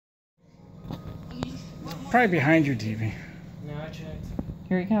Probably behind your TV. No, I checked.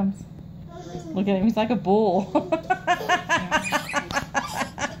 Here he comes. Look at him. He's like a bull.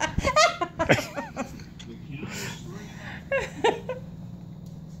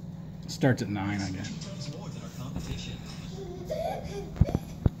 Starts at 9, I guess.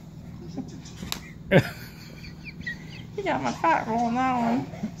 He got my fat roll on that one.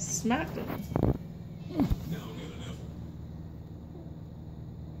 Smacked it.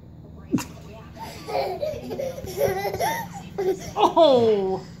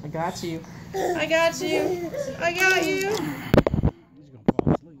 Oh! I got you. I got you. I got you. He's gonna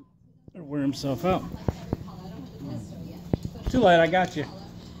fall asleep or wear himself out. Too late, I got you.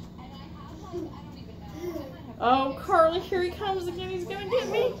 Oh, Carly, here he comes again. He's gonna get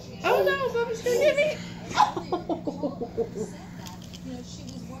me. Oh no, Bubba's gonna get me. Oh.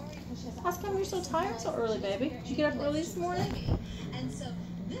 How come you're so tired so early, baby? Did you get up early this morning?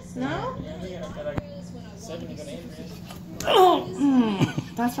 No? Oh,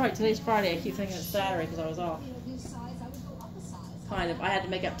 that's right. Today's Friday. I keep thinking it's Saturday because I was off. Kind of. I had to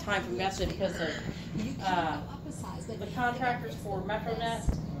make up time from yesterday because of the contractors for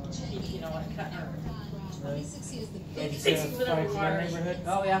MetroNet. You know, like cutting our. Oh,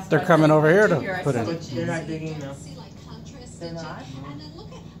 yeah, They're coming over here to put it. They're not digging though. They're not?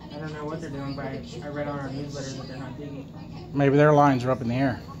 I don't know what they're doing, but I read on our newsletter that they're not digging. Maybe their lines are up in the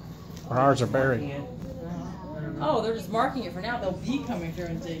air. Or ours are buried. Oh, they're just marking it for now. They'll be coming through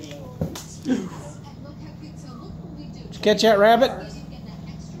and digging. Did you catch that rabbit?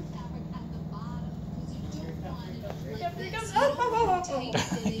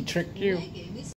 He tricked you.